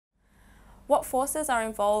what forces are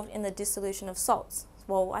involved in the dissolution of salts?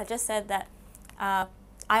 Well, I just said that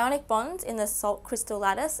ionic bonds in the salt crystal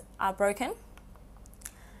lattice are broken.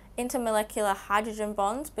 Intermolecular hydrogen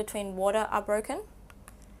bonds between water are broken.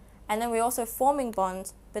 And then we're also forming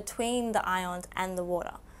bonds between the ions and the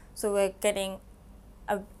water. So we're getting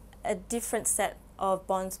a different set of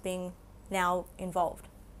bonds being now involved.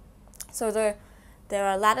 So there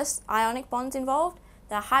are lattice ionic bonds involved,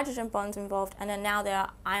 there are hydrogen bonds involved, and then now there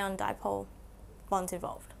are ion dipole bonds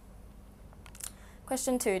involved.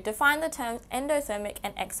 Question 2, define the terms endothermic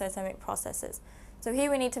and exothermic processes. So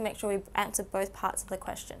here we need to make sure we answer both parts of the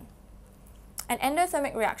question. An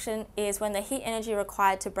endothermic reaction is when the heat energy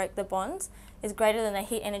required to break the bonds is greater than the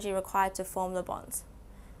heat energy required to form the bonds.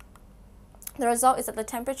 The result is that the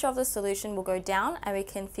temperature of the solution will go down and we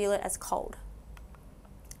can feel it as cold.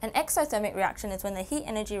 An exothermic reaction is when the heat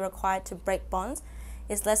energy required to break bonds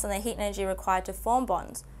is less than the heat energy required to form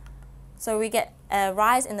bonds. So we get a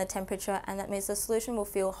rise in the temperature, and that means the solution will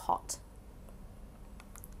feel hot.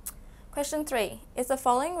 Question 3, is the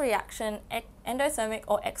following reaction endothermic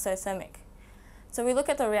or exothermic? So we look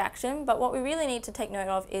at the reaction, but what we really need to take note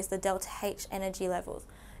of is the delta H energy levels.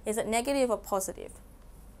 Is it negative or positive?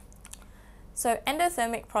 So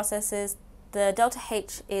endothermic processes, the delta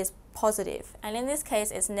H is positive, and in this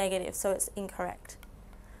case it's negative, so it's incorrect.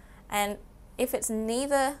 And if it's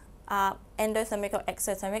neither endothermic or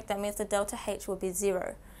exothermic, that means the delta H will be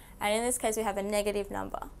 0. And in this case we have a negative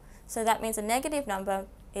number. So that means a negative number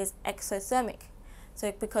is exothermic.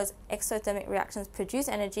 So because exothermic reactions produce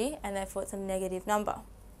energy, and therefore it's a negative number.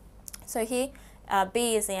 So here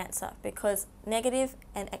B is the answer, because negative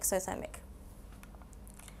and exothermic.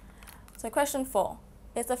 So question 4,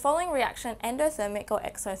 is the following reaction endothermic or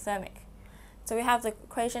exothermic? So we have the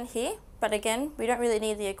equation here, but again, we don't really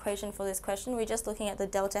need the equation for this question, we're just looking at the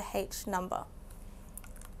delta H number.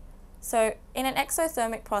 So in an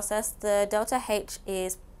exothermic process, the delta H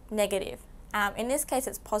is negative. In this case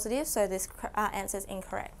it's positive, so this answer is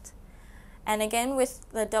incorrect. And again, with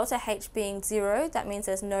the delta H being 0, that means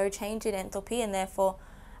there's no change in enthalpy, and therefore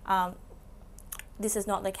this is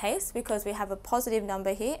not the case because we have a positive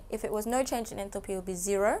number here. If it was no change in enthalpy, it would be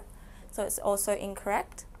 0, so it's also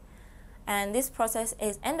incorrect. And this process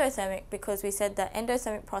is endothermic because we said that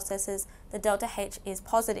endothermic processes, the delta H is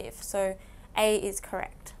positive, so A is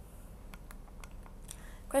correct.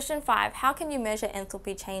 Question 5, how can you measure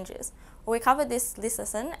enthalpy changes? Well, we covered this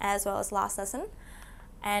lesson as well as last lesson,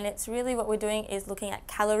 and it's really what we're doing is looking at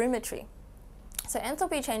calorimetry. So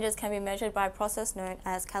enthalpy changes can be measured by a process known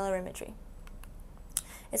as calorimetry.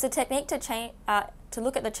 It's a technique to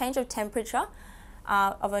look at the change of temperature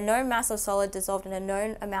of a known mass of solid dissolved in a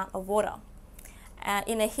known amount of water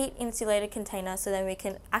in a heat insulated container, so then we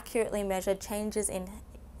can accurately measure changes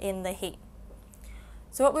in the heat.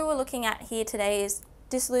 So what we were looking at here today is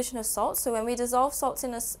dissolution of salts. So when we dissolve salts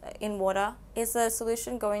in water, is the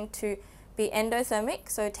solution going to be endothermic,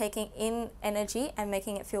 so taking in energy and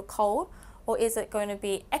making it feel cold, or is it going to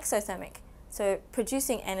be exothermic, so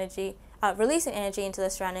producing energy, releasing energy into the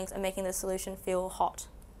surroundings and making the solution feel hot?